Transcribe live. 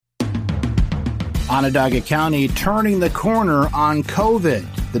Onondaga County turning the corner on COVID.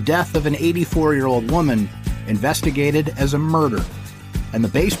 The death of an 84-year-old woman investigated as a murder. And the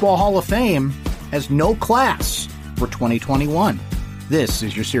Baseball Hall of Fame has no class for 2021. This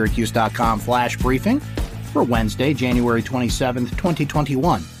is your Syracuse.com flash briefing for Wednesday, January 27th,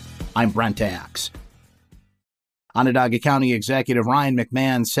 2021. I'm Brent Axe. Onondaga County Executive Ryan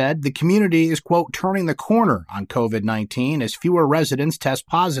McMahon said the community is, quote, turning the corner on COVID-19 as fewer residents test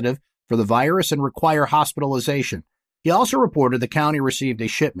positive for the virus and require hospitalization. He also reported the county received a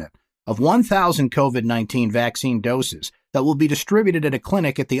shipment of 1,000 COVID-19 vaccine doses that will be distributed at a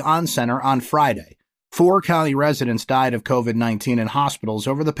clinic at the On Center on Friday. 4 county residents died of COVID-19 in hospitals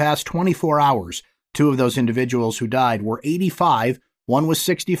over the past 24 hours. 2 of those individuals who died were 85, one was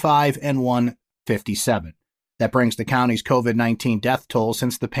 65, and one 57. That brings the county's COVID-19 death toll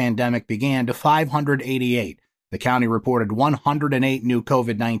since the pandemic began to 588. The county reported 108 new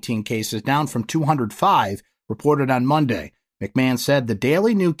COVID-19 cases, down from 205 reported on Monday. McMahon said the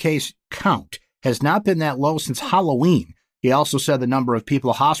daily new case count has not been that low since Halloween. He also said the number of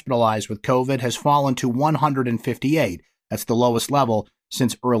people hospitalized with COVID has fallen to 158. That's the lowest level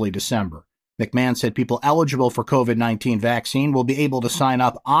since early December. McMahon said people eligible for COVID-19 vaccine will be able to sign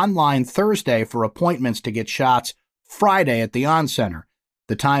up online Thursday for appointments to get shots Friday at the On Center.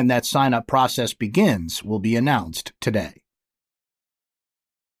 The time that sign-up process begins will be announced today.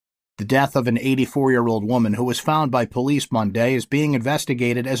 The death of an 84-year-old woman who was found by police Monday is being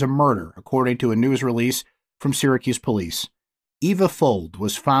investigated as a murder, according to a news release from Syracuse Police. Eva Fold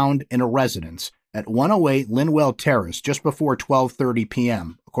was found in a residence at 108 Linwell Terrace just before 12:30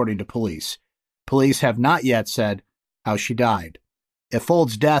 p.m., according to police. Police have not yet said how she died. If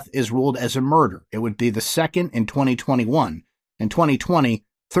Fold's death is ruled as a murder, it would be the second in 2021. In 2020,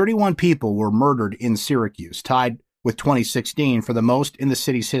 31 people were murdered in Syracuse, tied with 2016 for the most in the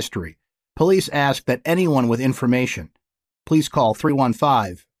city's history. Police ask that anyone with information, please call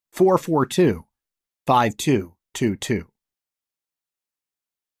 315-442-5222.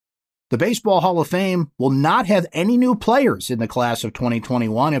 The Baseball Hall of Fame will not have any new players in the class of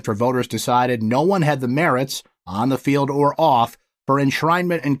 2021 after voters decided no one had the merits, on the field or off, for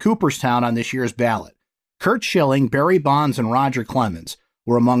enshrinement in Cooperstown on this year's ballot. Curt Schilling, Barry Bonds, and Roger Clemens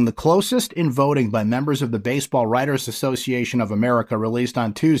were among the closest in voting by members of the Baseball Writers Association of America, released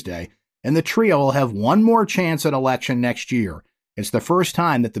on Tuesday, and the trio will have one more chance at election next year. It's the first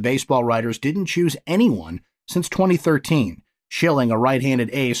time that the baseball writers didn't choose anyone since 2013. Schilling, a right-handed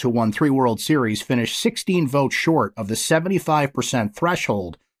ace who won 3 World Series, finished 16 votes short of the 75%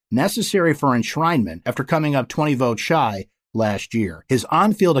 threshold necessary for enshrinement after coming up 20 votes shy last year. His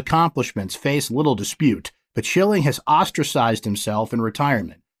on-field accomplishments face little dispute, but Schilling has ostracized himself in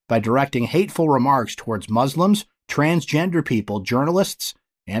retirement by directing hateful remarks towards Muslims, transgender people, journalists,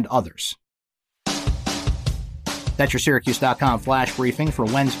 and others. That's your Syracuse.com flash briefing for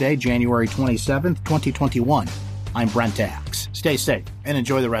Wednesday, January 27th, 2021. I'm Brent Axe. Stay safe and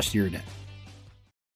enjoy the rest of your day.